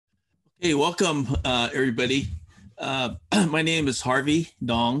Hey, welcome everybody. My name is Harvey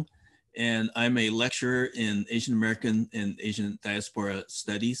Dong, and I'm a lecturer in Asian American and Asian Diaspora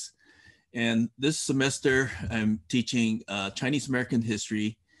Studies. And this semester, I'm teaching Chinese American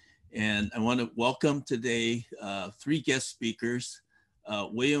history. And I want to welcome today three guest speakers,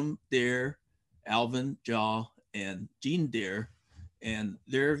 William Dere, Alvin Jaw, and Jean Dere. And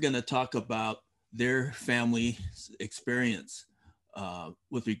they're going to talk about their family experience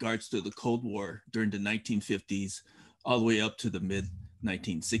with regards to the Cold War during the 1950s all the way up to the mid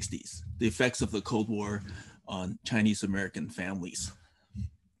 1960s, the effects of the Cold War on Chinese American families.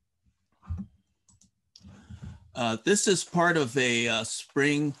 This is part of a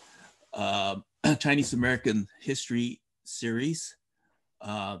spring Chinese American history series.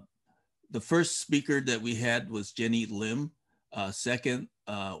 The first speaker that we had was Jeanie Lim, second,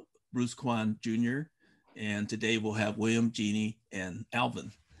 Bruce Kwan Jr., and today we'll have William, Jeanie, and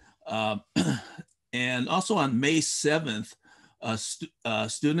Alvin. And also on May 7th,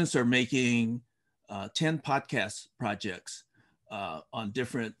 students are making 10 podcast projects on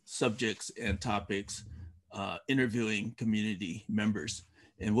different subjects and topics, interviewing community members.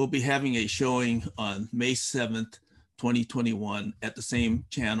 And we'll be having a showing on May 7th, 2021 at the same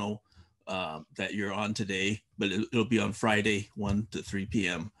channel that you're on today, but it'll be on Friday, 1 to 3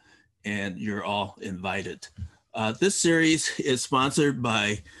 p.m. and you're all invited. This series is sponsored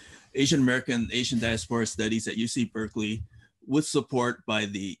by Asian American Asian Diaspora Studies at UC Berkeley with support by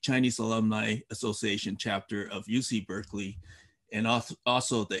the Chinese Alumni Association chapter of UC Berkeley and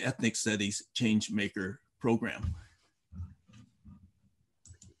also the Ethnic Studies Changemaker program.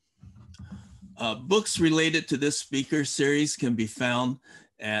 Books related to this speaker series can be found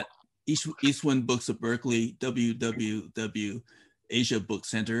at Eastwind Books of Berkeley,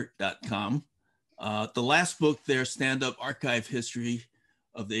 www.asiabookcenter.com. The last book there, Stand-Up Archive History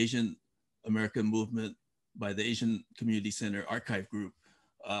of the Asian American Movement by the Asian Community Center Archive Group,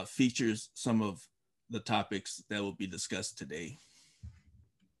 features some of the topics that will be discussed today.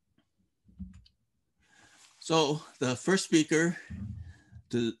 So the first speaker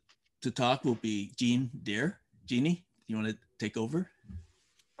to talk will be Jean Dere. Jeanie, you want to take over?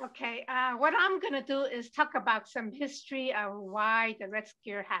 Okay, what I'm going to do is talk about some history of why the Red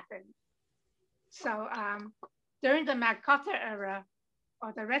Scare happened. So during the MacArthur era,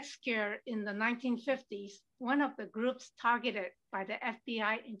 or the Red Scare in the 1950s, one of the groups targeted by the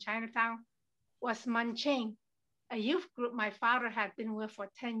FBI in Chinatown was Munching, a youth group my father had been with for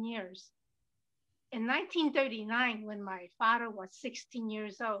 10 years. In 1939, when my father was 16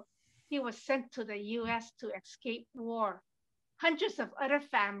 years old, he was sent to the US to escape war. Hundreds of other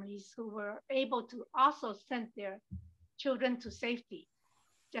families who were able to also send their children to safety.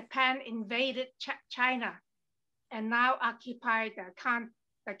 Japan invaded China and now occupied the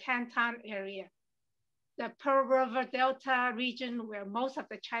Canton area, the Pearl River Delta region where most of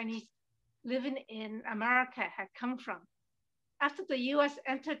the Chinese living in America had come from. After the US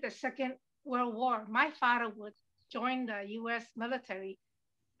entered the Second World War, my father would join the US military,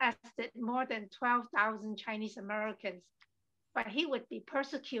 as did more than 12,000 Chinese Americans, but he would be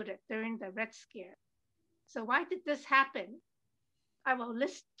persecuted during the Red Scare. So why did this happen? I will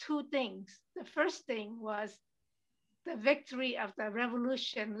list two things. The first thing was the victory of the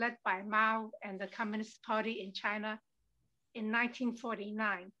revolution led by Mao and the Communist Party in China in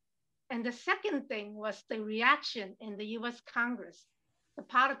 1949. And the second thing was the reaction in the US Congress. The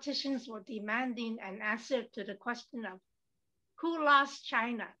politicians were demanding an answer to the question of who lost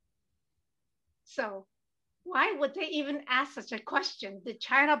China? So why would they even ask such a question? Did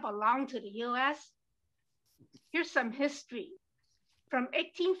China belong to the US? Here's some history. From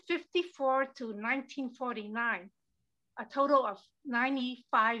 1854 to 1949, a total of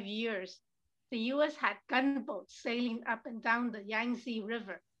 95 years, the US had gunboats sailing up and down the Yangtze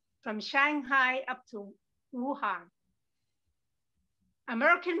River from Shanghai up to Wuhan.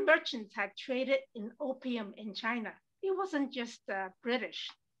 American merchants had traded in opium in China. It wasn't just the British.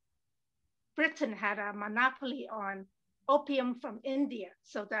 Britain had a monopoly on opium from India,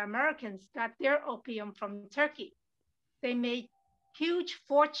 so the Americans got their opium from Turkey. They made huge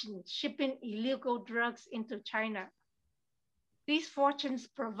fortunes shipping illegal drugs into China. These fortunes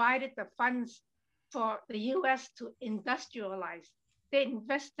provided the funds for the US to industrialize. They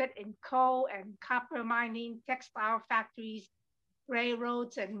invested in coal and copper mining, textile factories,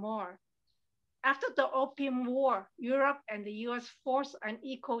 railroads, and more. After the Opium War, Europe and the US forced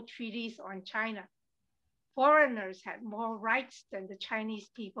unequal treaties on China. Foreigners had more rights than the Chinese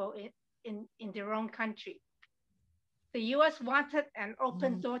people in their own country. The US wanted an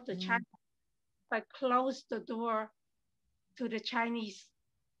open door to China, but closed the door to the Chinese.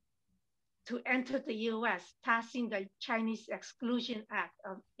 to enter the US, passing the Chinese Exclusion Act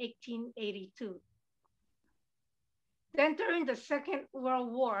of 1882. Then during the Second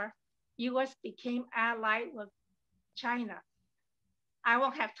World War, US became allied with China. I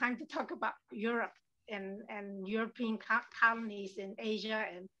won't have time to talk about Europe and European colonies in Asia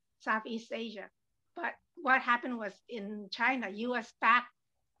and Southeast Asia. But what happened was in China, US backed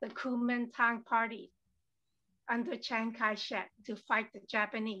the Kuomintang Party under Chiang Kai-shek to fight the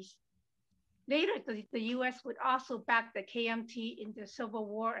Japanese. Later, the US would also back the KMT in the Civil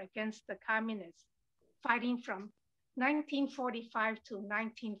War against the communists, fighting from 1945 to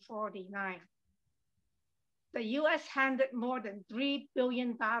 1949. The US handed more than $3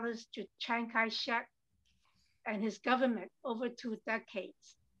 billion to Chiang Kai-shek and his government over 2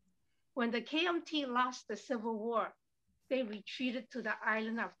 decades. When the KMT lost the Civil War, they retreated to the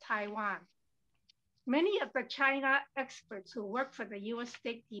island of Taiwan. Many of the China experts who worked for the US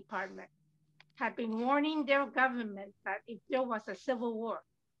State Department had been warning their government that if there was a civil war,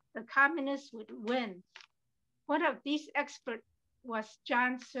 the communists would win. One of these experts was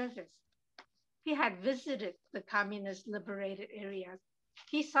John Service. He had visited the communist liberated areas.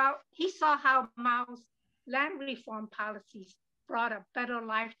 He saw how Mao's land reform policies brought a better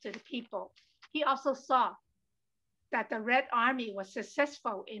life to the people. He also saw that the Red Army was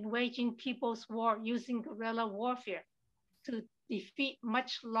successful in waging people's war using guerrilla warfare to defeat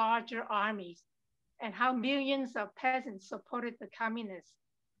much larger armies, and how millions of peasants supported the communists.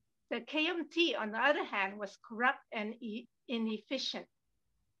 The KMT, on the other hand, was corrupt and inefficient.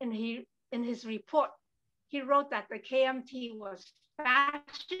 In his report, he wrote that the KMT was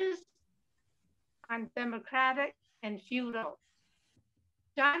fascist, undemocratic, and feudal.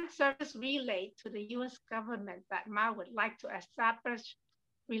 John Service relayed to the US government that Mao would like to establish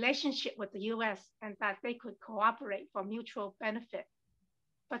relationship with the US and that they could cooperate for mutual benefit.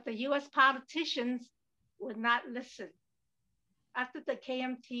 But the US politicians would not listen. After the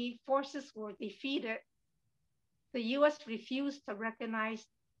KMT forces were defeated, the US refused to recognize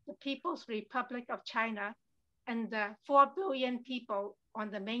the People's Republic of China and the 4 billion people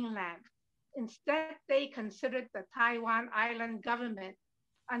on the mainland. Instead, they considered the Taiwan Island government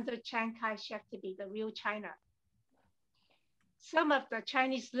under Chiang Kai-shek to be the real China. Some of the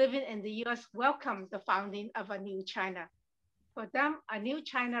Chinese living in the US welcomed the founding of a new China. For them, a new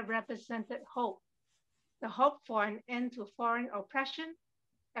China represented hope, the hope for an end to foreign oppression,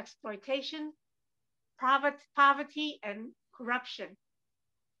 exploitation, poverty, and corruption.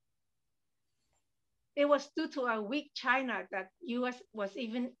 It was due to a weak China that US was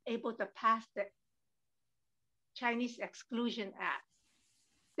even able to pass the Chinese Exclusion Act.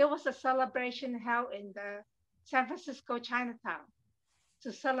 There was a celebration held in the San Francisco Chinatown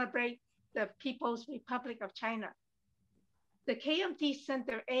to celebrate the People's Republic of China. The KMT sent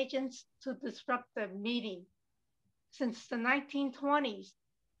their agents to disrupt the meeting. Since the 1920s,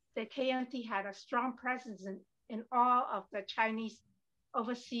 the KMT had a strong presence in all of the Chinese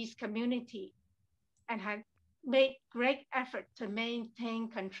overseas community and had made great effort to maintain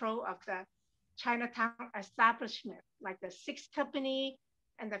control of the Chinatown establishment, like the Six Company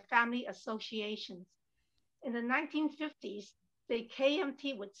and the family associations. In the 1950s, the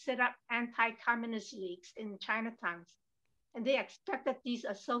KMT would set up anti-communist leagues in Chinatowns, and they expected these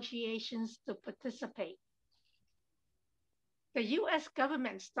associations to participate. The US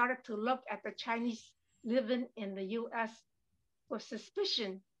government started to look at the Chinese living in the US with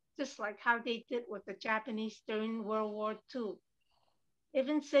suspicion, just like how they did with the Japanese during World War II.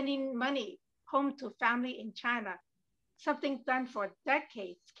 Even sending money home to family in China, something done for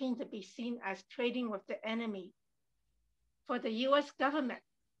decades, came to be seen as trading with the enemy. For the US government,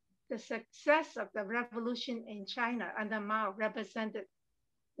 the success of the revolution in China under Mao represented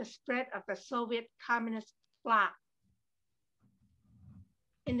the spread of the Soviet Communist bloc.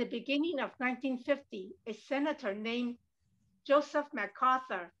 In the beginning of 1950, a senator named Joseph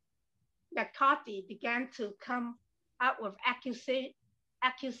McCarthy began to come out with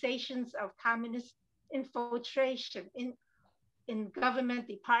accusations of communist infiltration in government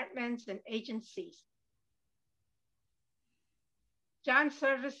departments and agencies. John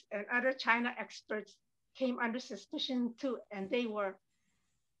Service and other China experts came under suspicion too, and they were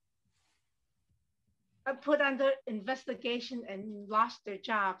put under investigation and lost their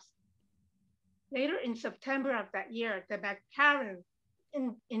jobs. Later in September of that year, the McCarran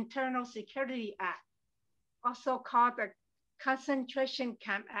Internal Security Act, also called the Concentration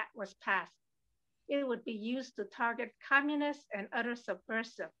Camp Act, was passed. It would be used to target communists and other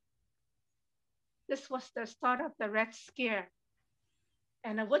subversives. This was the start of the Red Scare,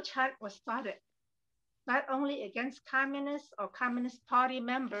 and a witch hunt was started, not only against communists or Communist Party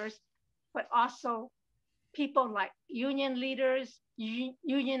members, but also people like union leaders,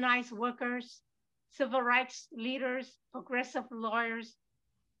 unionized workers, civil rights leaders, progressive lawyers,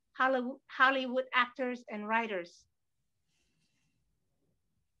 Hollywood actors, and writers.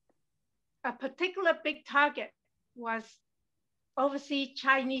 A particular big target was overseas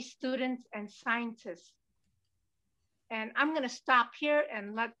Chinese students and scientists. And I'm going to stop here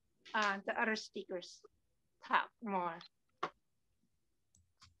and let the other speakers talk more.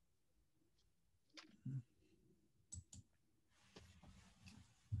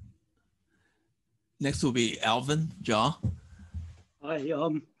 Next will be Alvin, Jaw. What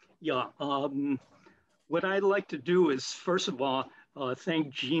I'd like to do is, first of all, thank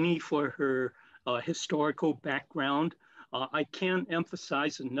Jeanie for her historical background. I can't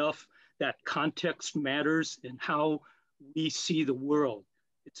emphasize enough that context matters in how we see the world.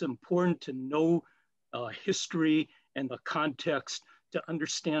 It's important to know history and the context to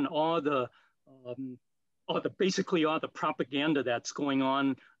understand basically all the propaganda that's going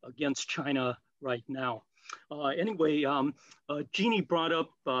on against China right now. Anyway, Jeanie brought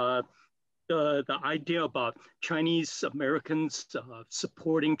up the idea about Chinese Americans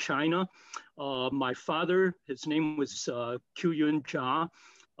supporting China. My father, his name was Q-Yun Jia,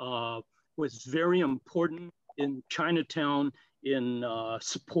 was very important in Chinatown in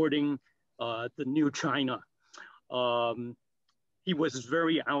supporting the new China. He was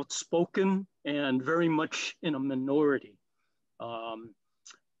very outspoken and very much in a minority.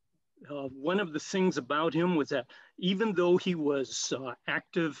 One of the things about him was that even though he was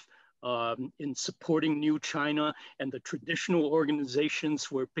active in supporting New China and the traditional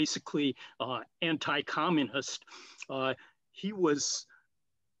organizations were basically anti-communist, he was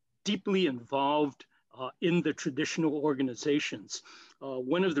deeply involved in the traditional organizations.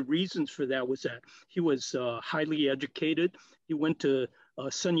 One of the reasons for that was that he was highly educated. He went to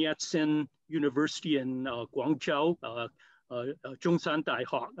Sun Yat-sen University in Guangzhou, Zhongshan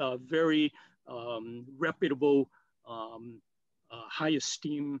Daihak, a very reputable, high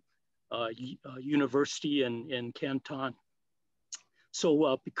esteem university in Canton.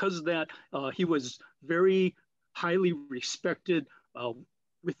 So because of that, he was very highly respected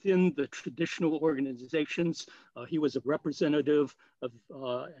within the traditional organizations. He was a representative of,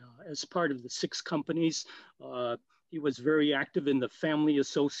 as part of the 6 companies. He was very active in the family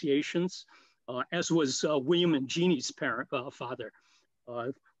associations, as was William and Jeannie's father.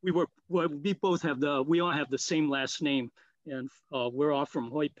 We all have the same last name, and we're all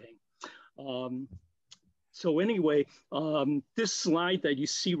from Hoi Ping. So anyway, this slide that you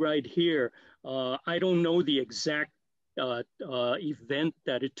see right here, I don't know the exact event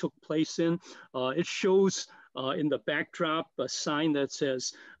that it took place in. It shows in the backdrop a sign that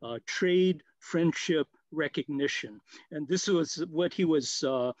says trade, friendship, recognition. And this was what he was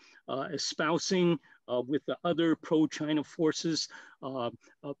espousing with the other pro-China forces,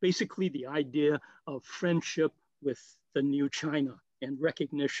 basically the idea of friendship with the new China and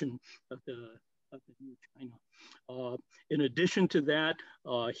recognition of the new China. In addition to that,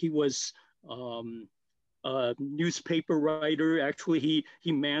 he was a newspaper writer. Actually,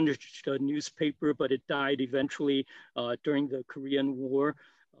 he managed a newspaper, but it died eventually during the Korean War.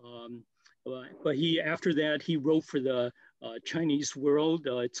 But after that, he wrote for the Chinese World.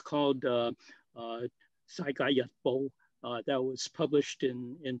 It's called Saigai Yatbo, that was published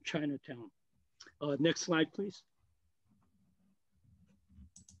in Chinatown. Next slide, please.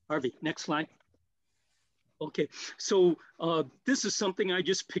 Harvey, next slide. Okay, so this is something I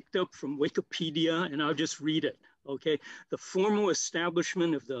just picked up from Wikipedia, and I'll just read it. Okay, the formal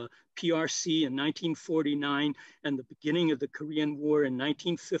establishment of the PRC in 1949 and the beginning of the Korean War in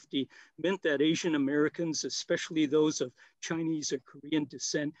 1950 meant that Asian Americans, especially those of Chinese or Korean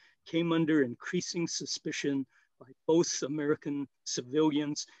descent, came under increasing suspicion by both American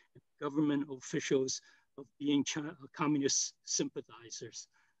civilians and government officials of being communist sympathizers.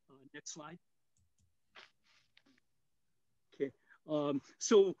 Next slide. Okay,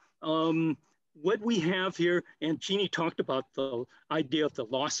 what we have here, and Jeanie talked about the idea of the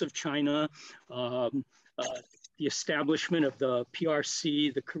loss of China, the establishment of the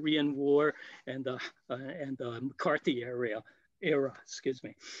PRC, the Korean War, and the McCarthy era. Excuse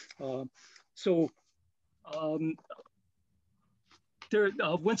me. Once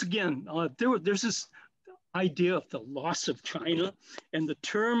again, there's this idea of the loss of China, and the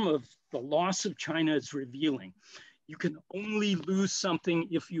term of the loss of China is revealing. You can only lose something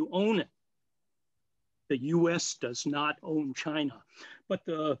if you own it. The US does not own China. But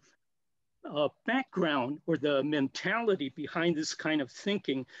the background or the mentality behind this kind of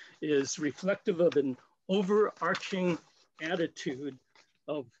thinking is reflective of an overarching attitude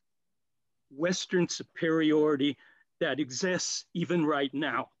of Western superiority that exists even right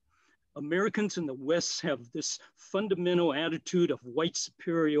now. Americans in the West have this fundamental attitude of white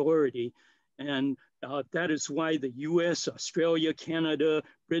superiority, and that is why the US, Australia, Canada,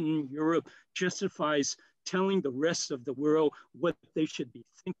 Britain, Europe justifies telling the rest of the world what they should be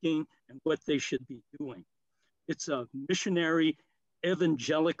thinking and what they should be doing. It's a missionary,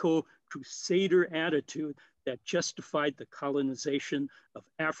 evangelical, crusader attitude that justified the colonization of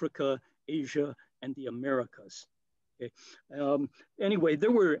Africa, Asia, and the Americas. Okay. Anyway,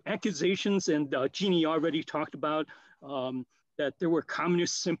 there were accusations, and Jeanie already talked about that there were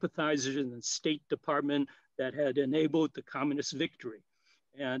communist sympathizers in the State Department that had enabled the communist victory.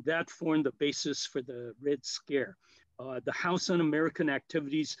 And that formed the basis for the Red Scare. The House Un-American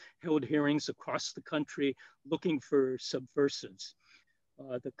Activities held hearings across the country looking for subversives.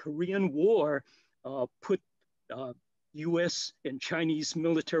 The Korean War put US and Chinese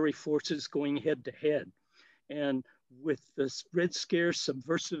military forces going head to head. And with this Red Scare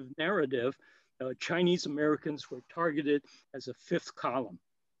subversive narrative, Chinese Americans were targeted as a fifth column.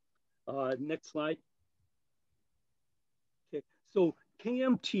 Next slide. Okay, so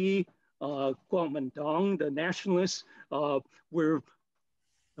KMT, Kuomintang, the nationalists, were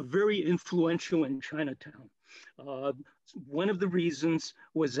very influential in Chinatown. One of the reasons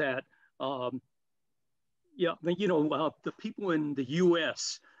was that, the people in the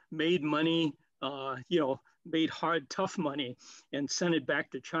US made money, made hard, tough money and sent it back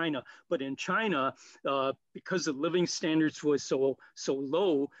to China. But in China, because the living standards was so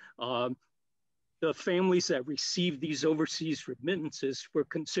low, the families that received these overseas remittances were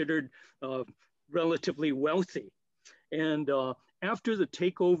considered relatively wealthy. And after the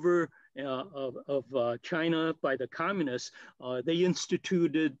takeover of China by the communists, they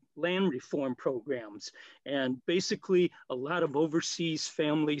instituted land reform programs. And basically, a lot of overseas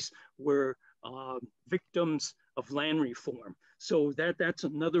families were victims of land reform. So that's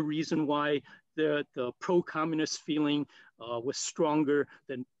another reason why the pro-communist feeling was stronger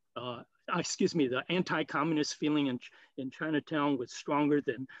than, the anti-communist feeling in Chinatown was stronger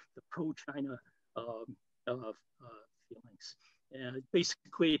than the pro-China feelings. And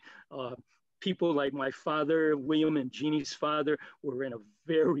basically, people like my father, William and Jeannie's father, were in a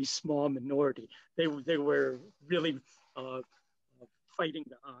very small minority. They were really fighting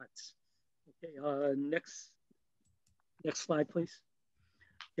the odds. Okay, next slide, please.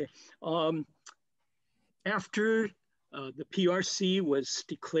 Okay. After the PRC was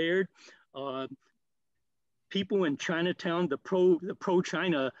declared, people in Chinatown, the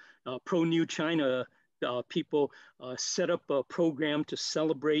pro-China, pro-New China people set up a program to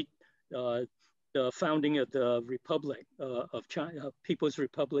celebrate the founding of the Republic of China, People's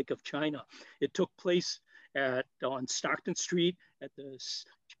Republic of China. It took place on Stockton Street at the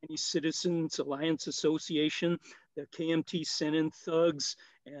Chinese Citizens Alliance Association. The KMT sent in thugs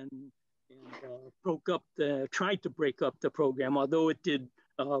and tried to break up the program, although it did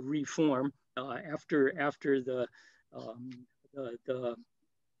reform after the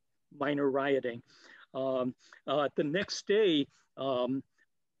minor rioting. The next day,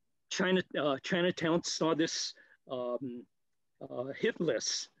 Chinatown saw this hit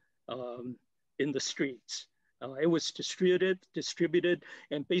list in the streets. It was distributed,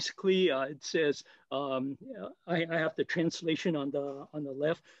 and basically it says, I have the translation on the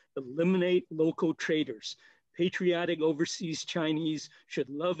left: eliminate local traitors. Patriotic overseas Chinese should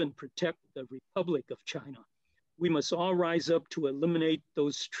love and protect the Republic of China. We must all rise up to eliminate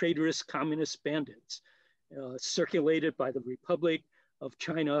those traitorous communist bandits. Circulated by the Republic of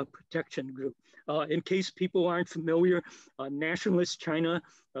China Protection Group. In case people aren't familiar, Nationalist China,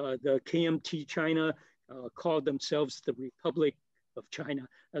 the KMT China, called themselves the Republic of China,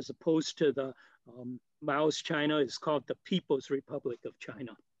 as opposed to the Mao's China is called the People's Republic of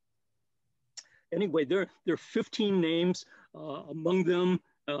China. Anyway, there are 15 names. Among them,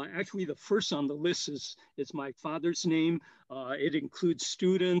 actually the first on the list is my father's name. It includes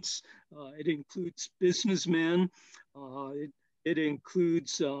students, it includes businessmen, it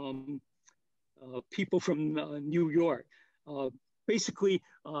includes people from New York. Basically,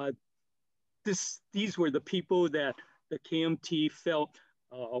 these were the people that the KMT felt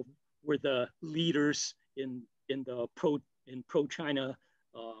were the leaders in pro-China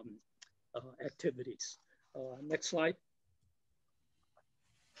activities. Next slide.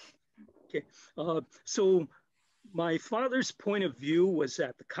 Okay, so my father's point of view was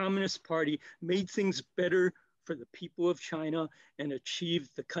that the Communist Party made things better for the people of China and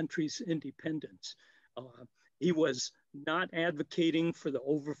achieved the country's independence. He was not advocating for the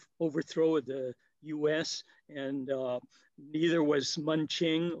overthrow of the U.S. and neither was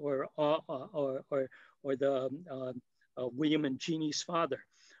Munching or the William and Jeanie's father.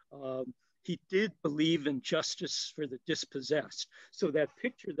 He did believe in justice for the dispossessed. So that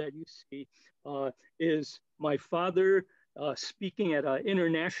picture that you see is my father speaking at an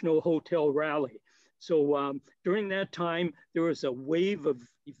international hotel rally. So during that time, there was a wave of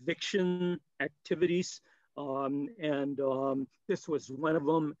eviction activities, and this was one of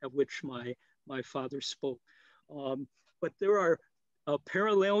them at which my father spoke. But there are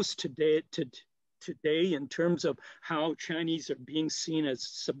parallels today in terms of how Chinese are being seen as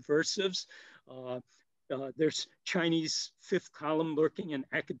subversives. There's Chinese fifth column lurking in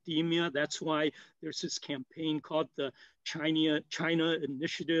academia. That's why there's this campaign called the China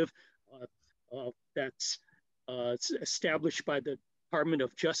Initiative that's established by the Department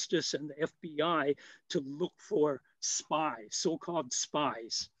of Justice and the FBI to look for spies, so-called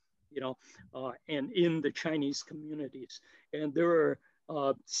spies, and in the Chinese communities. And there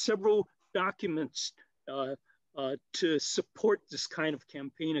are several documents to support this kind of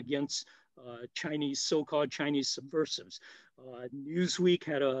campaign against so-called Chinese subversives. Newsweek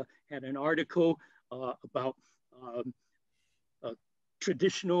had an article about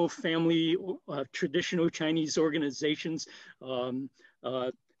traditional Chinese organizations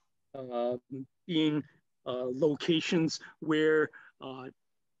being locations where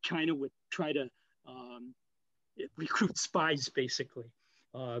China would try to recruit spies, basically.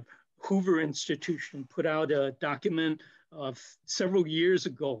 Hoover Institution put out a document several years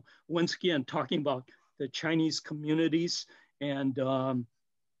ago, once again, talking about the Chinese communities and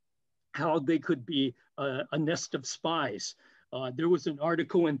how they could be a nest of spies. There was an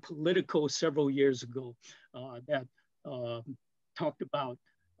article in Politico several years ago that talked about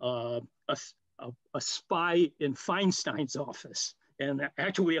a spy in Feinstein's office. And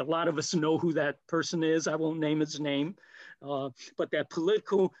actually, a lot of us know who that person is. I won't name his name. But that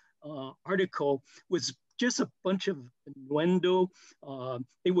Politico article was just a bunch of innuendo.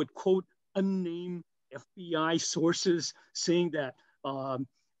 They would quote unnamed FBI sources saying that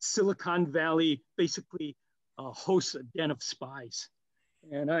Silicon Valley basically hosts a den of spies.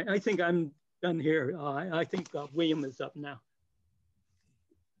 And I think I'm done here. I think William is up now.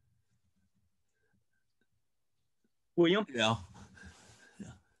 William? Yeah.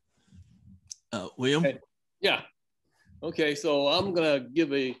 William? Okay. Yeah. Okay, so I'm gonna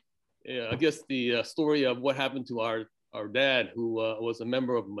give I guess the story of what happened to our dad, who was a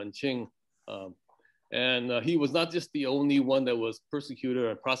member of Munching. And he was not just the only one that was persecuted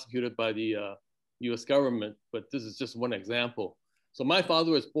or prosecuted by the US government, but this is just one example. So my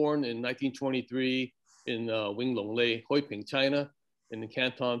father was born in 1923 in Winglonglei, Huiping, China, in the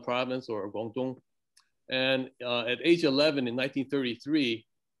Canton province or Guangdong. And at age 11 in 1933,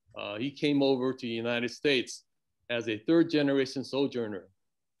 he came over to the United States as a third generation sojourner,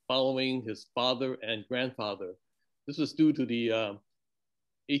 following his father and grandfather. This was due to the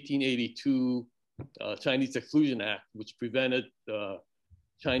 1882 Chinese Exclusion Act, which prevented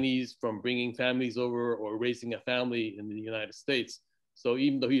Chinese from bringing families over or raising a family in the United States. So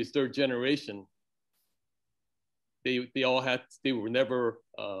even though he was third generation, they were never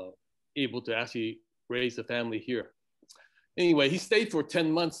able to actually raise a family here. Anyway, he stayed for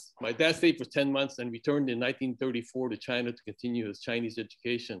 10 months. My dad stayed for 10 months and returned in 1934 to China to continue his Chinese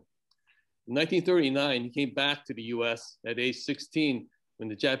education. In 1939, he came back to the US at age 16 when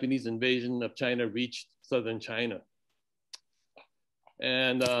the Japanese invasion of China reached southern China.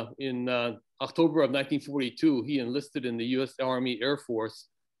 And in October of 1942, he enlisted in the US Army Air Force.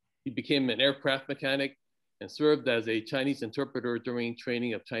 He became an aircraft mechanic and served as a Chinese interpreter during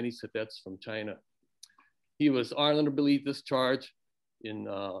training of Chinese cadets from China. He was honorably discharged in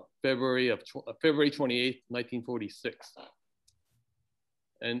February 28, 1946.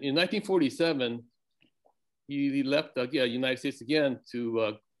 And in 1947, he left the United States again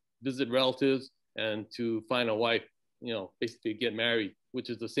to visit relatives and to find a wife, basically get married,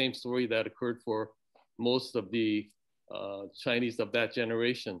 which is the same story that occurred for most of the Chinese of that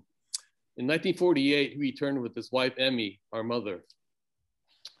generation. In 1948, he returned with his wife, Emmy, our mother.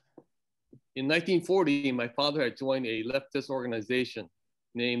 In 1940, my father had joined a leftist organization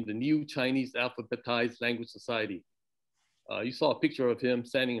named the New Chinese Alphabetized Language Society. You saw a picture of him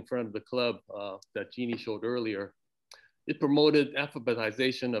standing in front of the club that Jeanie showed earlier. It promoted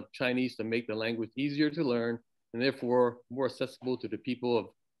alphabetization of Chinese to make the language easier to learn and therefore more accessible to the people of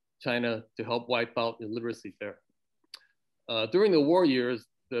China to help wipe out illiteracy there. During the war years,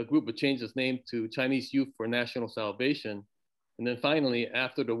 the group would change its name to Chinese Youth for National Salvation. And then finally,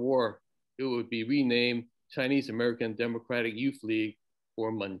 after the war, it would be renamed Chinese American Democratic Youth League,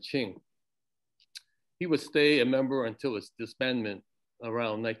 or Munching. He would stay a member until its disbandment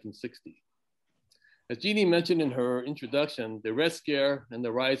around 1960. As Jeanie mentioned in her introduction, the Red Scare and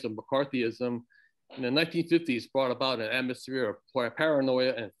the rise of McCarthyism in the 1950s brought about an atmosphere of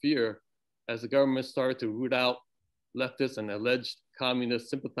paranoia and fear as the government started to root out leftists and alleged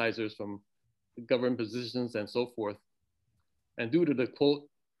communist sympathizers from government positions and so forth. And due to the, quote,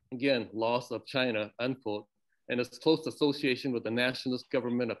 again, loss of China, unquote, and its close association with the nationalist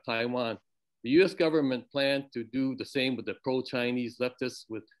government of Taiwan, the US government planned to do the same with the pro-Chinese leftists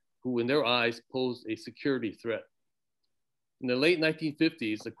who in their eyes posed a security threat. In the late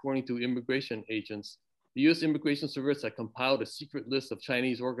 1950s, according to immigration agents, the US Immigration Service had compiled a secret list of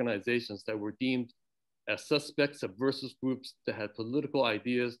Chinese organizations that were deemed as suspect subversive groups that had political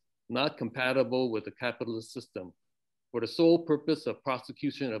ideas not compatible with the capitalist system for the sole purpose of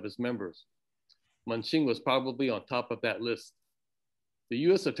prosecution of its members. Munching was probably on top of that list. The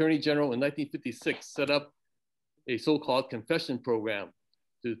US Attorney General in 1956 set up a so-called confession program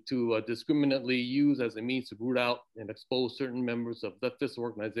to discriminately use as a means to root out and expose certain members of leftist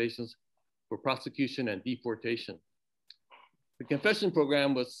organizations for prosecution and deportation. The confession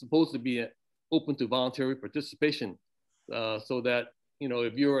program was supposed to be open to voluntary participation so that, you know,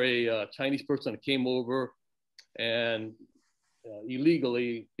 if you're a Chinese person that came over and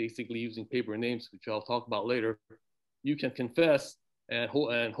illegally, basically using paper names, which I'll talk about later, you can confess and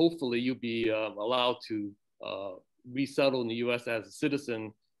hopefully you'll be allowed to resettle in the US as a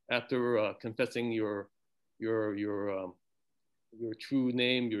citizen after confessing your true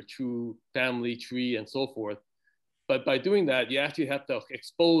name, your true family tree, and so forth. But by doing that, you actually have to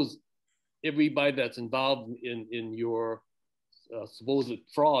expose everybody that's involved in your supposed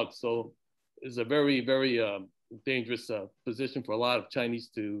fraud. So it's a very, very dangerous position for a lot of Chinese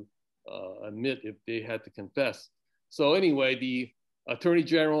to admit if they had to confess. So anyway, the Attorney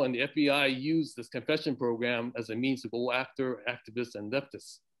General and the FBI used this confession program as a means to go after activists and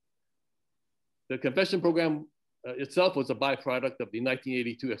leftists. The confession program itself was a byproduct of the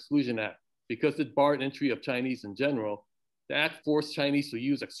 1982 Exclusion Act. Because it barred entry of Chinese in general, the act forced Chinese to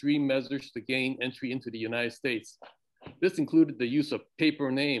use extreme measures to gain entry into the United States. This included the use of paper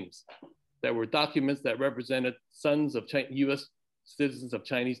names that were documents that represented sons of US citizens of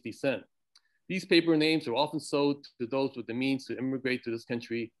Chinese descent. These paper names were often sold to those with the means to immigrate to this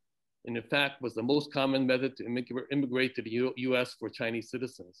country, and in fact was the most common method to immigrate to the US for Chinese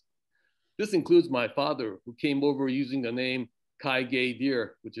citizens. This includes my father, who came over using the name Kai Gay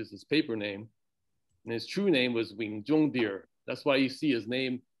Dere, which is his paper name, and his true name was Wing Zhong Dere. That's why you see his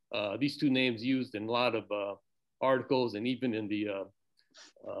name, these two names used in a lot of articles and even in the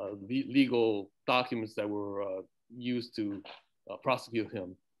legal documents that were used to prosecute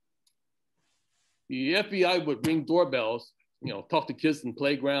him. The FBI would ring doorbells, you know, talk to kids in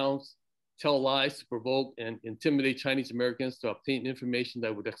playgrounds, tell lies to provoke and intimidate Chinese Americans to obtain information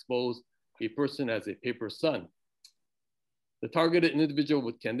that would expose a person as a paper son. The targeted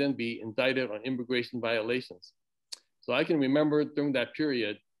individual can then be indicted on immigration violations. So I can remember during that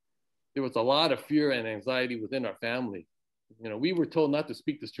period, there was a lot of fear and anxiety within our family. You know, we were told not to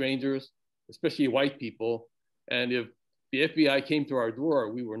speak to strangers, especially white people. And if the FBI came to our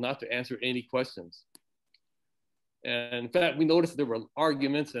door, we were not to answer any questions. And in fact, we noticed there were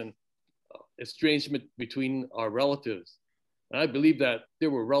arguments and estrangement between our relatives. And I believe that there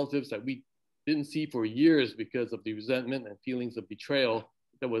were relatives that we didn't see for years because of the resentment and feelings of betrayal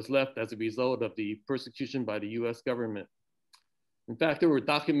that was left as a result of the persecution by the US government. In fact, there were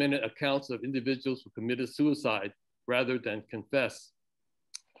documented accounts of individuals who committed suicide rather than confess.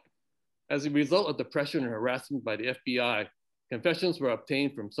 As a result of the pressure and harassment by the FBI, confessions were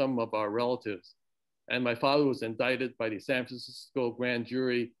obtained from some of our relatives, and my father was indicted by the San Francisco grand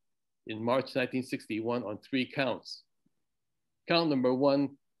jury in March 1961 on 3 counts. Count number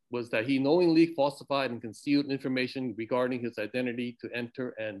 1 was that he knowingly falsified and concealed information regarding his identity to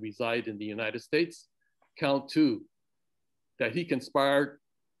enter and reside in the United States. Count 2, that he conspired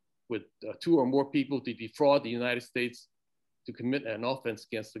with 2 or more people to defraud the United States to commit an offense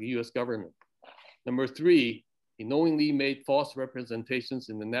against the US government. Number 3, he knowingly made false representations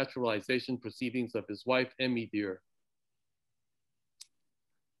in the naturalization proceedings of his wife, Emmy Dere.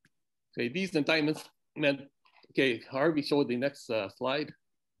 Okay, these indictments meant, okay, Harvey showed the next slide.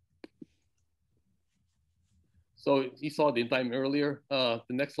 So he saw the indictment earlier. The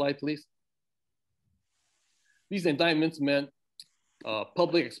next slide, please. These indictments meant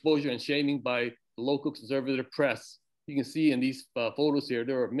public exposure and shaming by the local conservative press. You can see in these photos here,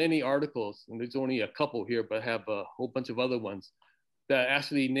 there are many articles, and there's only a couple here, but I have a whole bunch of other ones that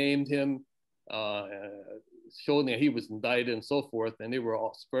actually named him, showing that he was indicted and so forth, and they were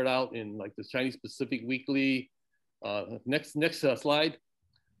all spread out in like the Chinese Pacific Weekly. Next slide.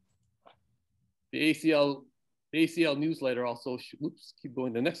 The ACL newsletter also, oops, keep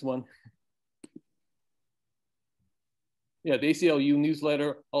going, the next one. Yeah, the ACLU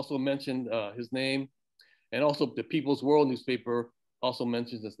newsletter also mentioned his name, and also the People's World newspaper also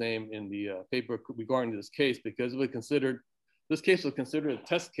mentions his name in the paper regarding this case, because this case was considered a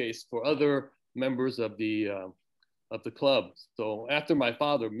test case for other members of the club. So after my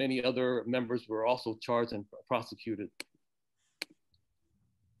father, many other members were also charged and prosecuted.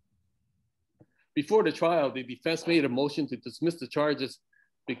 Before the trial, the defense made a motion to dismiss the charges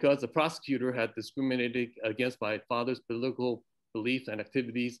because the prosecutor had discriminated against my father's political beliefs and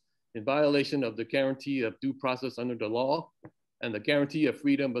activities in violation of the guarantee of due process under the law and the guarantee of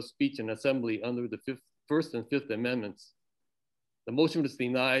freedom of speech and assembly under the First and Fifth Amendments. The motion was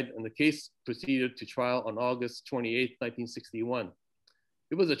denied and the case proceeded to trial on August 28, 1961.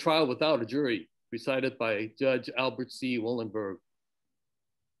 It was a trial without a jury, presided by Judge Albert C. Wollenberg.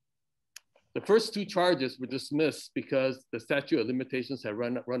 The first two charges were dismissed because the statute of limitations had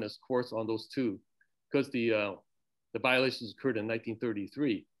run its course on those two, because the violations occurred in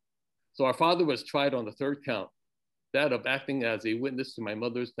 1933. So our father was tried on the third count, that of acting as a witness to my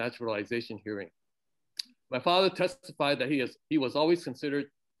mother's naturalization hearing. My father testified that he always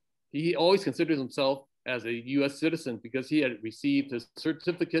considered himself as a US citizen because he had received his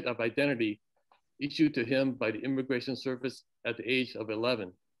certificate of identity issued to him by the Immigration Service at the age of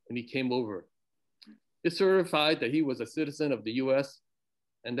 11 when he came over. It certified that he was a citizen of the US,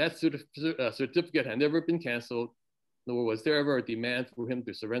 and that certificate had never been canceled, nor was there ever a demand for him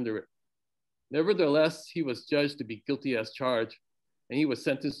to surrender it. Nevertheless, he was judged to be guilty as charged, and he was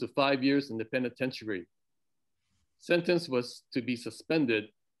sentenced to 5 years in the penitentiary. Sentence was to be suspended,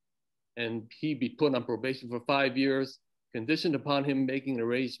 and he be put on probation for 5 years, conditioned upon him making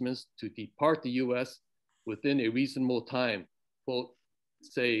arrangements to depart the US within a reasonable time, quote,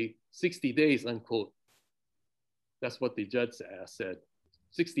 say 60 days, unquote. That's what the judge said,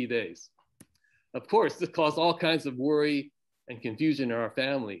 60 days. Of course, this caused all kinds of worry and confusion in our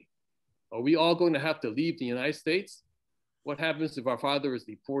family. Are we all going to have to leave the United States? What happens if our father is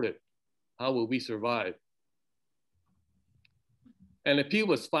deported? How will we survive? An appeal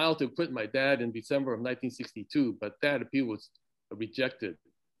was filed to acquit my dad in December of 1962, but that appeal was rejected.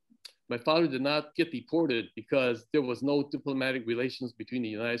 My father did not get deported because there was no diplomatic relations between the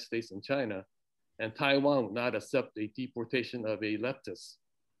United States and China, and Taiwan would not accept a deportation of a leftist.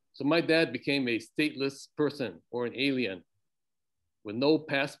 So my dad became a stateless person or an alien with no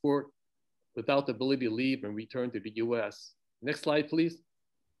passport, without the ability to leave and return to the US. Next slide, please.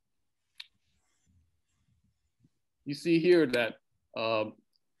 You see here that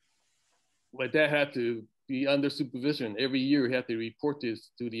my dad had to be under supervision. Every year he had to report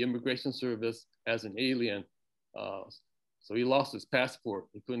this to the Immigration Service as an alien. So he lost his passport.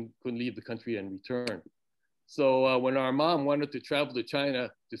 He couldn't leave the country and return. So when our mom wanted to travel to China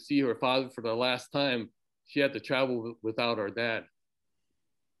to see her father for the last time, she had to travel without our dad.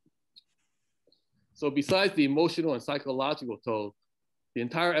 So besides the emotional and psychological toll, the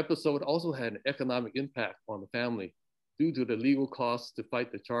entire episode also had an economic impact on the family due to the legal costs to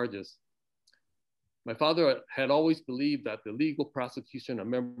fight the charges. My father had always believed that the legal prosecution of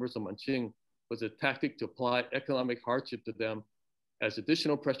members of Manching was a tactic to apply economic hardship to them as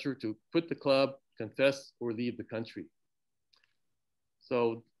additional pressure to quit the club, confess, or leave the country.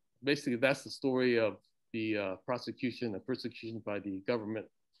 So basically that's the story of the prosecution and persecution by the government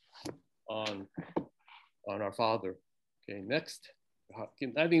on our father. Okay, next. I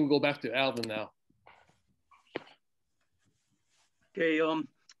think we'll go back to Alvin now. Okay,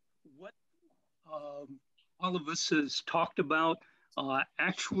 what all of us has talked about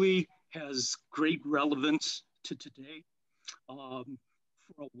actually has great relevance to today. For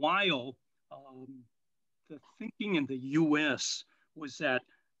a while, the thinking in the US was that,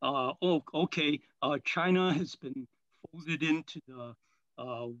 China has been folded into the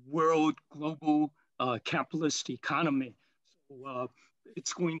world global capitalist economy. So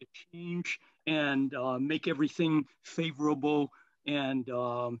it's going to change and make everything favorable and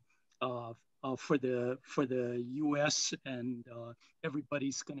for the U.S. and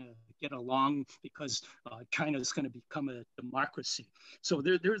everybody's going to get along because China is going to become a democracy. So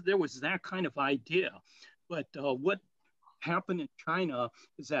there was that kind of idea. But what happened in China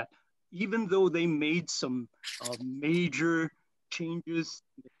is that even though they made some major changes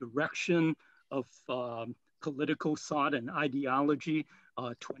in the direction of political thought and ideology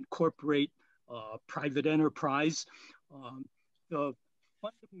to incorporate private enterprise, the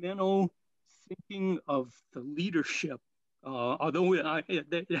fundamental thinking of the leadership, although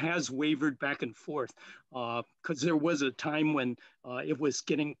it has wavered back and forth, because there was a time when it was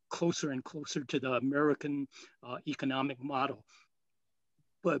getting closer and closer to the American economic model.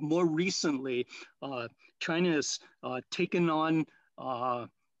 But more recently, China has taken on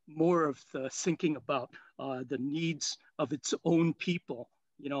more of the thinking about the needs of its own people.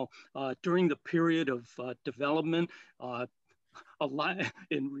 During the period of development, a lot,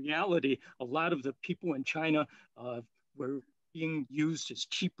 in reality, a lot of the people in China were being used as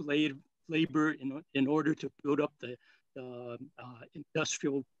cheap labor in order to build up the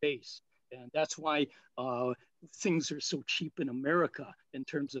industrial base. And that's why things are so cheap in America in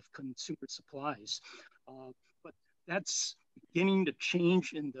terms of consumer supplies. But that's beginning to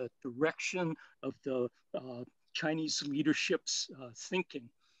change in the direction of the Chinese leadership's thinking,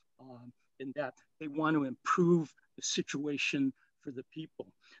 in that they want to improve the situation for the people.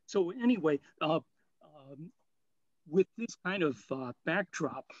 So anyway, with this kind of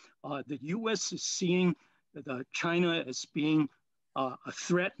backdrop, the U.S. is seeing China as being a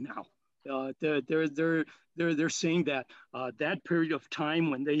threat now. They're saying that that period of time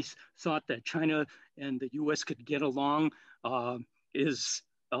when they thought that China and the U.S. could get along is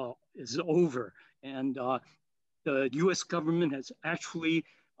over, and the U.S. government has actually,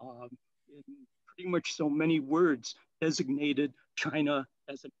 in pretty much so many words, designated China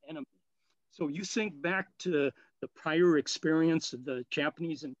as an enemy. So you think back to the prior experience of the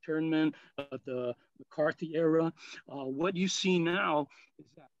Japanese internment of the McCarthy era. What you see now is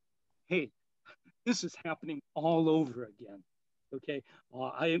that, hey, this is happening all over again. Okay,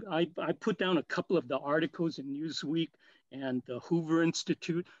 I put down a couple of the articles in Newsweek and the Hoover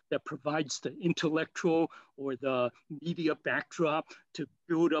Institute that provides the intellectual or the media backdrop to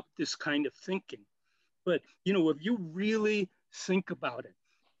build up this kind of thinking. But, if you really think about it,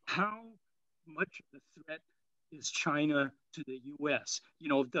 how much of a threat is China to the U.S.?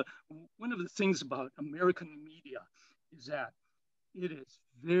 One of the things about American media is that it is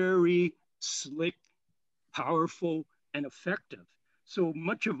very slick, powerful, and effective. So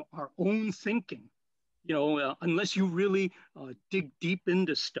much of our own thinking, unless you really dig deep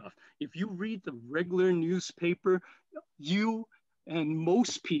into stuff, if you read the regular newspaper, you and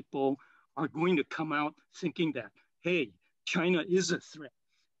most people are going to come out thinking that, hey, China is a threat.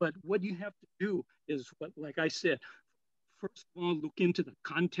 But what you have to do is, like I said, first of all, look into the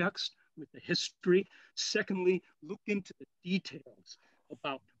context with the history. Secondly, look into the details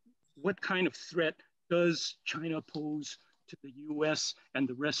about what kind of threat does China pose to the US and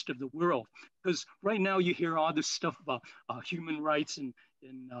the rest of the world. Because right now you hear all this stuff about human rights in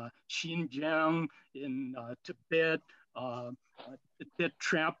Xinjiang, in Tibet, the debt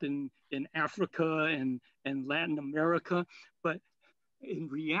trap in Africa and Latin America. But in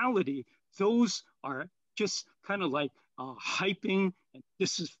reality, those are just kind of like hyping and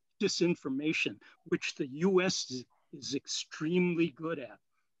disinformation, which the US is extremely good at.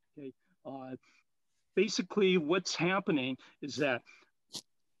 Okay? Basically, what's happening is that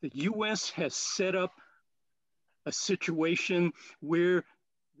the US has set up a situation where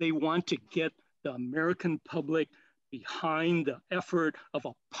they want to get the American public behind the effort of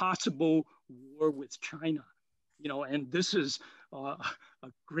a possible war with China. And this is a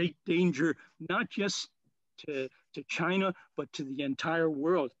great danger, not just to China, but to the entire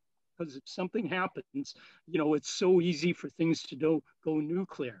world. Because if something happens, it's so easy for things to go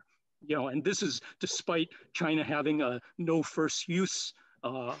nuclear. And this is despite China having a no first use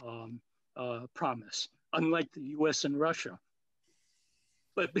promise, unlike the US and Russia.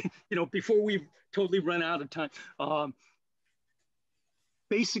 But, before we totally run out of time,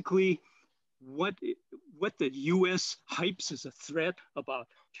 basically what the US hypes as a threat about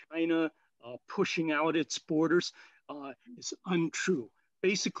China pushing out its borders is untrue.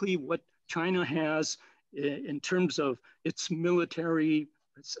 Basically what China has in terms of its military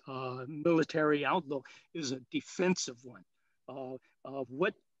outlook is a defensive one.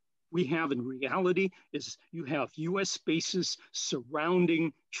 What we have in reality is you have US bases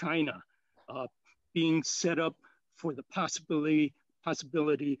surrounding China being set up for the possibility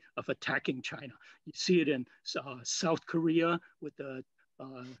of attacking China. You see it in South Korea with the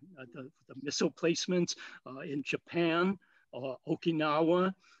missile placements, in Japan,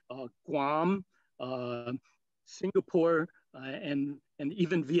 Okinawa, Guam, Singapore, and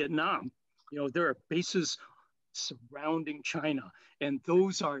even Vietnam. There are bases surrounding China, and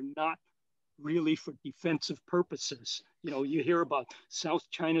those are not really for defensive purposes. You hear about South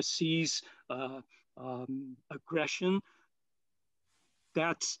China Sea's aggression.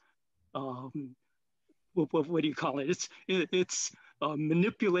 That's what do you call it? It's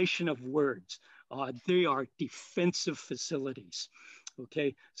manipulation of words. They are defensive facilities.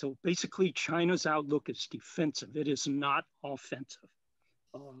 Okay, so basically China's outlook is defensive. It is not offensive.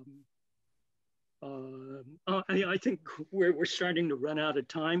 I think we're starting to run out of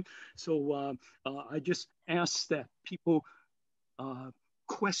time. So I just ask that people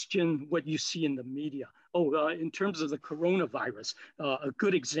question what you see in the media. In terms of the coronavirus, a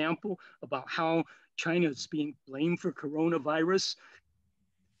good example about how China is being blamed for coronavirus.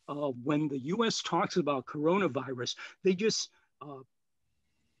 When the US talks about coronavirus, they just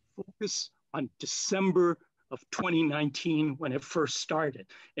focus on December of 2019 when it first started.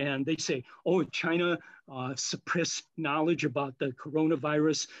 And they say, oh, China suppressed knowledge about the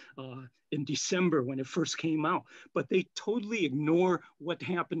coronavirus in December when it first came out. But they totally ignore what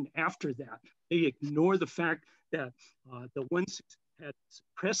happened after that. They ignore the fact that the ones that had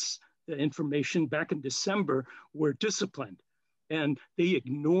suppressed the information back in December were disciplined. And they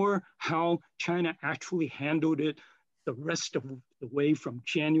ignore how China actually handled it the rest of the way from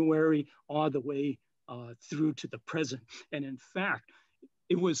January all the way through to the present. And in fact,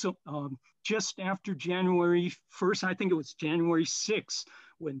 it was just after January 1st, I think it was January 6th,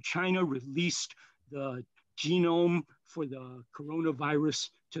 when China released the genome for the coronavirus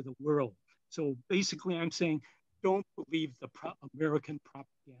to the world. So basically I'm saying, don't believe the American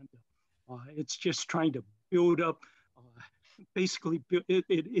propaganda. It's just trying to build up, basically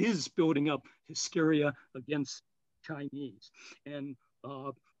it is building up hysteria against Chinese. And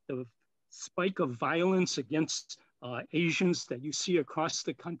the spike of violence against Asians that you see across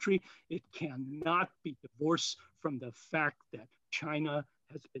the country, it cannot be divorced from the fact that China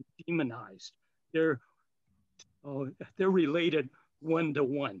has been demonized. They're related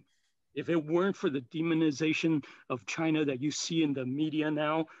one-to-one. If it weren't for the demonization of China that you see in the media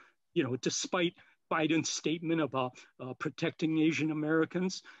now, you know, despite Biden's statement about protecting Asian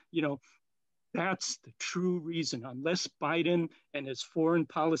Americans, you know, that's the true reason. Unless Biden and his foreign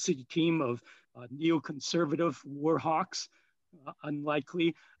policy team of neoconservative war hawks,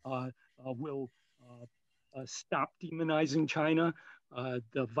 unlikely, will stop demonizing China,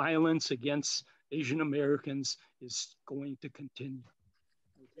 the violence against Asian Americans is going to continue.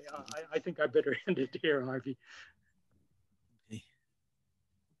 Okay, I think I better end it here, Harvey.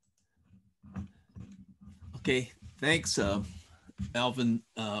 Okay, thanks, Alvin,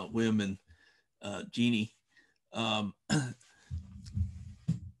 Wim, and Jeanie. I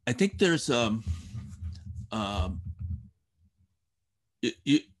think there's there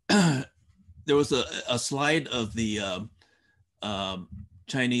was a slide of the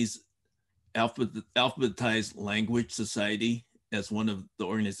Chinese Alphabetized Language Society as one of the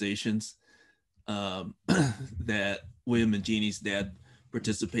organizations that William and Jeannie's dad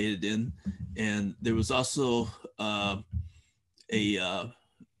participated in. And there was also a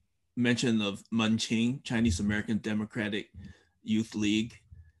mention of Munqing, Chinese American Democratic Youth League.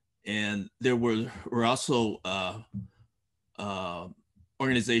 And there were also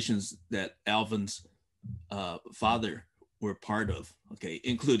organizations that Alvin's father were part of, okay,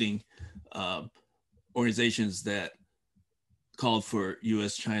 including organizations that called for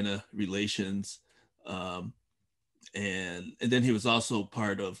US-China relations. And then he was also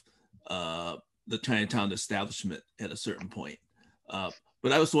part of the Chinatown establishment at a certain point.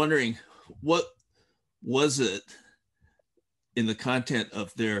 But I was wondering, what was it in the content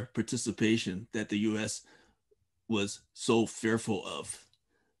of their participation that the US was so fearful of,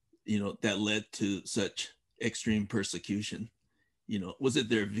 you know, that led to such extreme persecution? You know, was it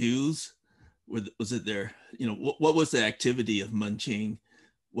their views? Was it their, you know, what was the activity of Munqing?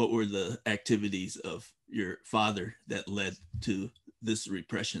 What were the activities of your father that led to this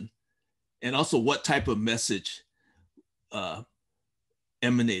repression? And also, what type of message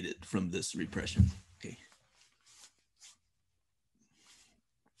emanated from this repression? Okay.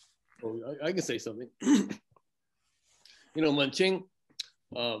 Well, I can say something. You know, Munqing,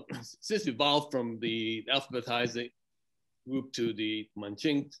 since we evolved from the alphabetizing group to the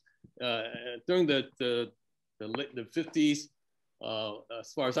Munqing, during the 50s,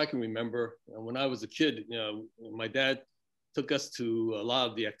 as far as I can remember, when I was a kid, you know, my dad took us to a lot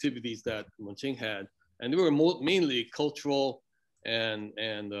of the activities that Munqing had, and they were mainly cultural and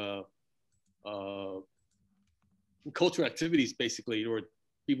cultural activities. Basically, there were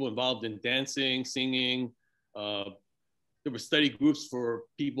people involved in dancing, singing. There were study groups for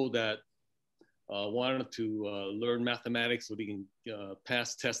people that wanted to learn mathematics so they can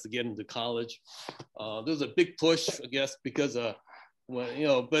pass tests to get into college. There was a big push, I guess, because well, you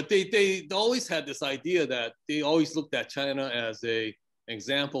know, but they always had this idea that they always looked at China as an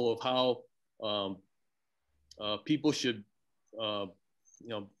example of how people should you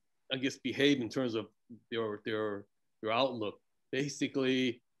know, I guess behave in terms of their outlook.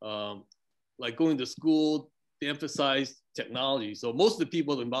 Basically, like going to school, they emphasize technology. So most of the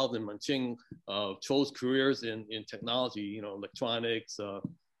people involved in Manqing chose careers in technology, you know, electronics,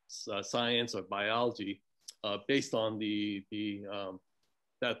 science, or biology, based on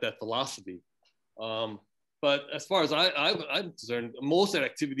that philosophy. But as far as I'm concerned, most of the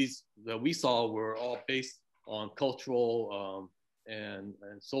activities that we saw were all based on cultural and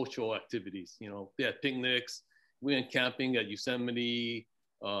social activities. You know, they had picnics. We went camping at Yosemite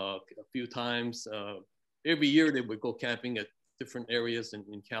a few times. Every year they would go camping at different areas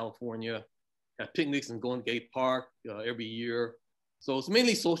in California, have picnics in Golden Gate Park every year. So it's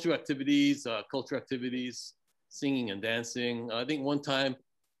mainly social activities, cultural activities, singing and dancing. I think one time,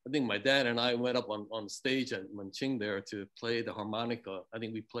 I think my dad and I went up on stage at Manqing there to play the harmonica. I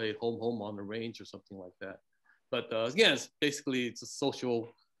think we played Home Home on the Range or something like that. But again, it's a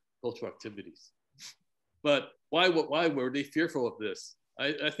social, cultural activities. But why were they fearful of this?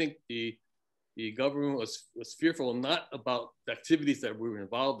 I think the government was fearful not about the activities that we were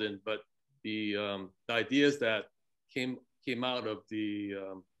involved in, but the ideas that came out of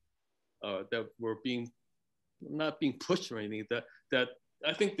that were not being pushed or anything. That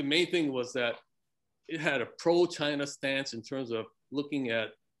I think the main thing was that it had a pro-China stance in terms of looking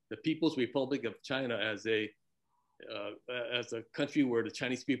at the People's Republic of China as a country where the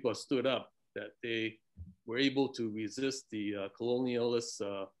Chinese people have stood up, that they were able to resist the colonialist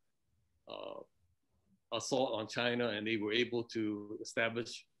assault on China, and they were able to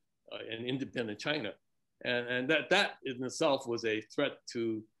establish an independent China. And that in itself was a threat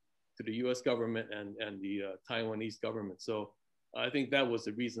to the US government and the Taiwanese government. So I think that was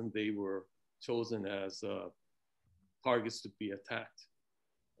the reason they were chosen as targets to be attacked.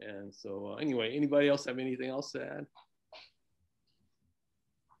 And so anyway, anybody else have anything else to add?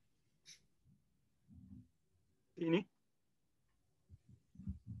 Jeanie?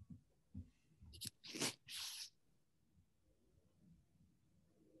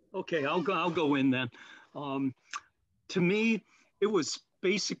 Okay, I'll go in then. To me, it was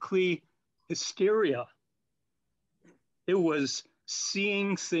basically hysteria. It was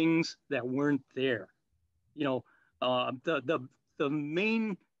seeing things that weren't there. You know, the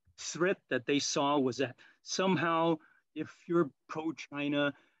main threat that they saw was that somehow, if you're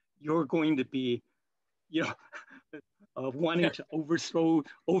pro-China, you're going to be, you know, wanting to overthrow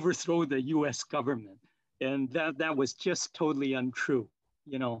the U.S. government, and that was just totally untrue.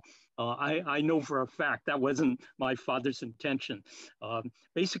 You know, I know for a fact that wasn't my father's intention.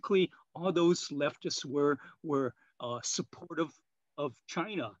 Basically, all those leftists were supportive of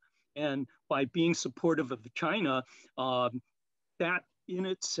China, and by being supportive of China, that in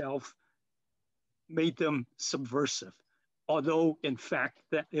itself made them subversive, although in fact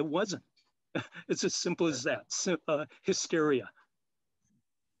that it wasn't. It's as simple as that, hysteria.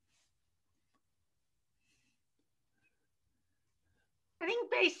 I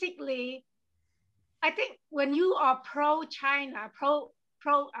think basically, I think when you are pro-China,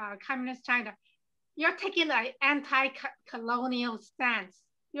 pro-communist China, you're taking an anti-colonial stance.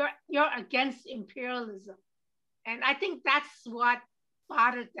 You're against imperialism, and I think that's what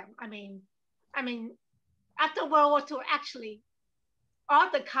bothered them. I mean, after World War II, actually,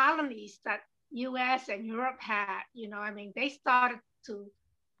 all the colonies that U.S. and Europe had, you know, I mean, they started to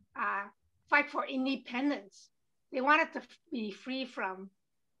fight for independence. They wanted to be free from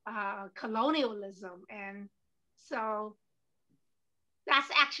colonialism, and so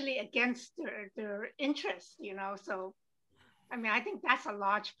that's actually against their interests, you know. So, I mean, I think that's a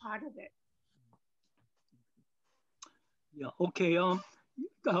large part of it. Yeah. Okay.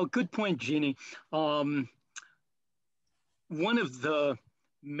 Good point, Jeanie. One of the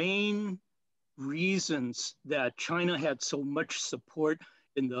main reasons that China had so much support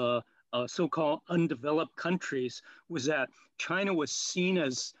in the so-called undeveloped countries was that China was seen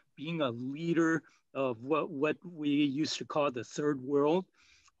as being a leader of what we used to call the third world.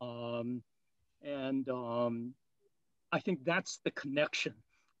 I think that's the connection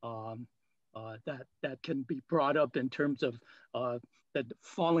that can be brought up in terms of the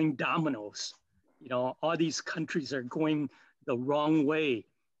falling dominoes. You know, all these countries are going the wrong way,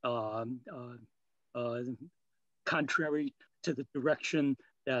 contrary to the direction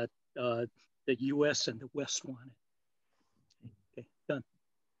that the U.S. and the West wanted. Okay, done.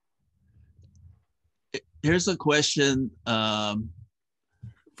 Here's a question from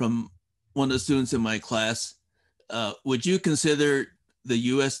one of the students in my class. Would you consider the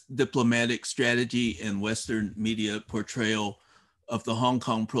U.S. diplomatic strategy and Western media portrayal of the Hong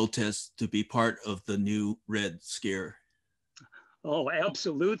Kong protests to be part of the new Red Scare? Oh,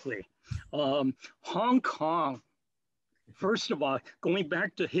 absolutely. Hong Kong, first of all, going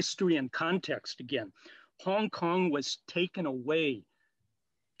back to history and context again, Hong Kong was taken away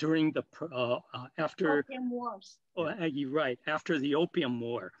during the after Opium Wars. Oh, you're right, after the Opium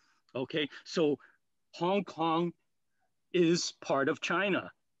War. Okay, so Hong Kong is part of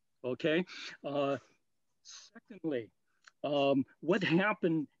China. Okay. Secondly, what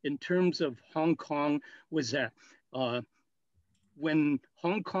happened in terms of Hong Kong was that when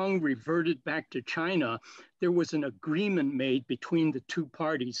Hong Kong reverted back to China, there was an agreement made between the two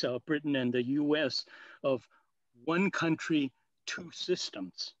parties, Britain and the US, of one country, two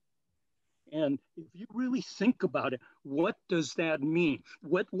systems. And if you really think about it, what does that mean?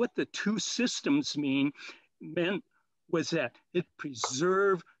 What the two systems meant was that it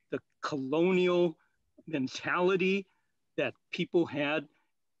preserved the colonial mentality that people had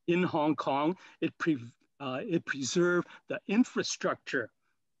in Hong Kong. It preserved the infrastructure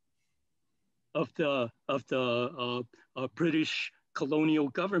of the British colonial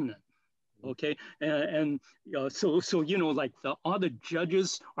government. Okay, and so you know, like all the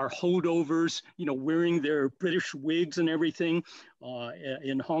judges are holdovers, you know, wearing their British wigs and everything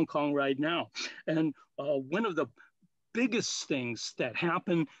in Hong Kong right now. And one of the biggest things that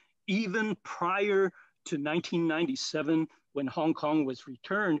happened even prior to 1997, when Hong Kong was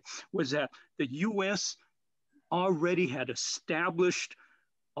returned, was that the U.S. already had established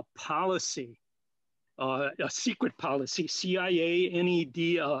a policy. A secret policy, CIA,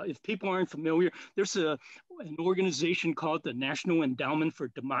 NED. If people aren't familiar, there's an organization called the National Endowment for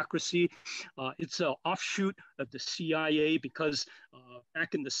Democracy. It's an offshoot of the CIA because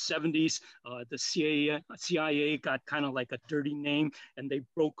back in the 70s, the CIA got kind of like a dirty name, and they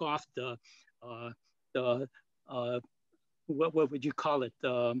broke off what would you call it?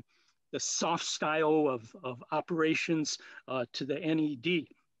 The soft style of operations to the NED.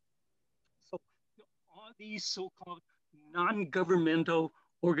 These so-called non-governmental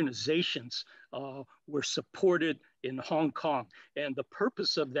organizations were supported in Hong Kong. And the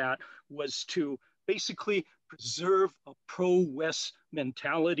purpose of that was to basically preserve a pro-West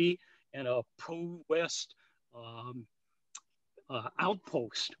mentality and a pro-West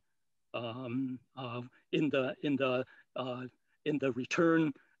outpost in the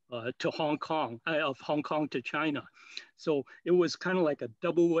return to Hong Kong, of Hong Kong to China. So it was kind of like a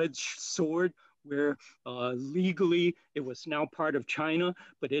double-edged sword, where legally it was now part of China,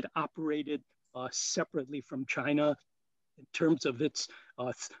 but it operated separately from China in terms of its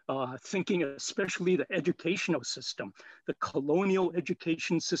thinking, especially the educational system. The colonial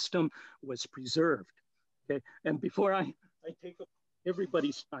education system was preserved. Okay, and before I take up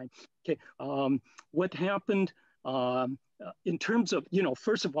everybody's time, okay, what happened in terms of, you know,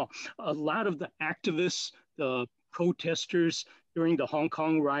 first of all, a lot of the activists, the protesters during the Hong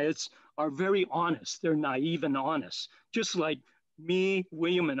Kong riots are very honest. They're naive and honest, just like me,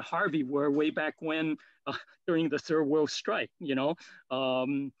 William, and Harvey were way back when during the Third World Strike. You know,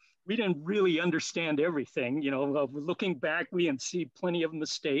 we didn't really understand everything. You know, looking back, we can see plenty of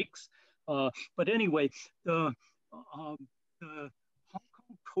mistakes. But anyway, the Hong Kong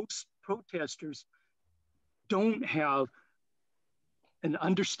protesters don't have an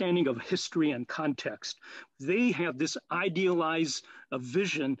understanding of history and context. They have this idealized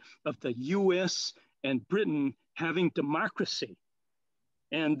vision of the US and Britain having democracy.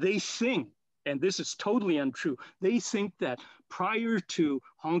 And they think, and this is totally untrue, they think that prior to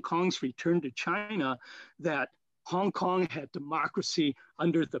Hong Kong's return to China, that Hong Kong had democracy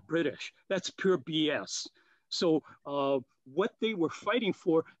under the British. That's pure BS. So what they were fighting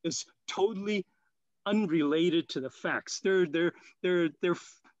for is totally unrelated to the facts. They're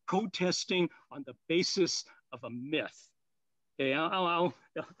protesting on the basis of a myth. Okay,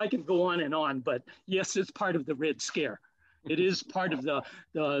 I can go on and on, but yes, it's part of the Red Scare. It is part of the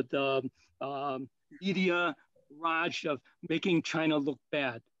media rage of making China look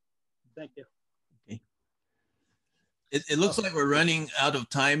bad. Thank you. Okay. It looks like we're running out of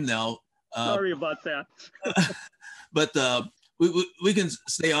time now. Sorry about that. But we can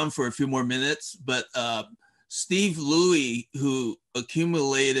stay on for a few more minutes, but Steve Louie, who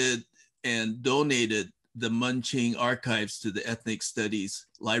accumulated and donated the Munching archives to the Ethnic Studies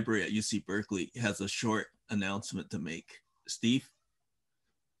Library at UC Berkeley, has a short announcement to make. Steve?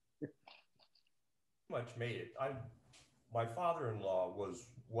 Much made it. My father-in-law was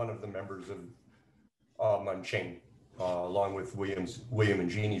one of the members of Munching, along with William and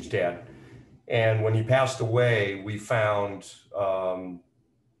Jeannie's dad. And when he passed away, we found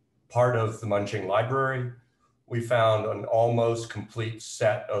part of the Munching library. We found an almost complete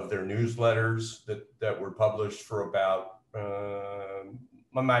set of their newsletters that were published for about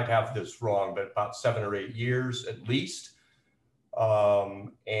I might have this wrong, but about 7 or 8 years at least.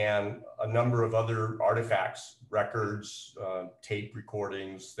 And a number of other artifacts, records, tape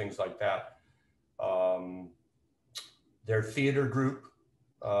recordings, things like that. Their theater group,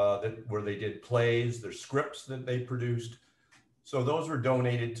 where they did plays, their scripts that they produced. So those were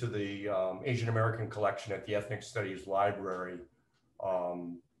donated to the Asian American collection at the Ethnic Studies Library.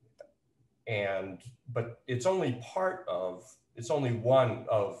 But it's only one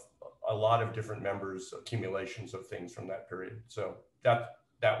of a lot of different members' accumulations of things from that period. So that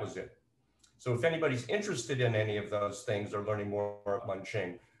was it. So if anybody's interested in any of those things or learning more about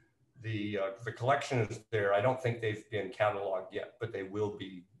Munching, the collection is there. I don't think they've been cataloged yet, but they will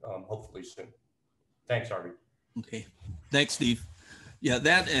be hopefully soon. Thanks, Harvey. Okay, thanks, Steve. Yeah,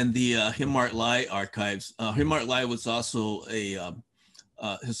 that and the Himart Lai archives. Himart Lai was also a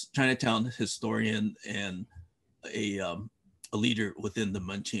Chinatown historian and a leader within the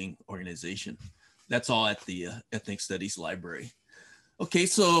Munching organization. That's all at the Ethnic Studies Library. Okay,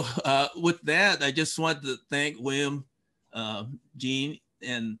 so with that, I just want to thank William, Jean,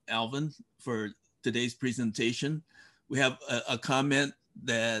 and Alvin for today's presentation. We have a comment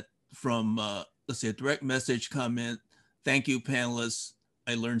that from, let's say, a direct message comment. Thank you, panelists.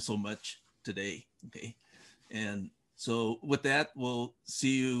 I learned so much today. Okay, and so with that, we'll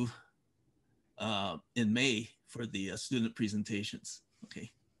see you in May for the student presentations.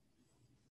 Okay.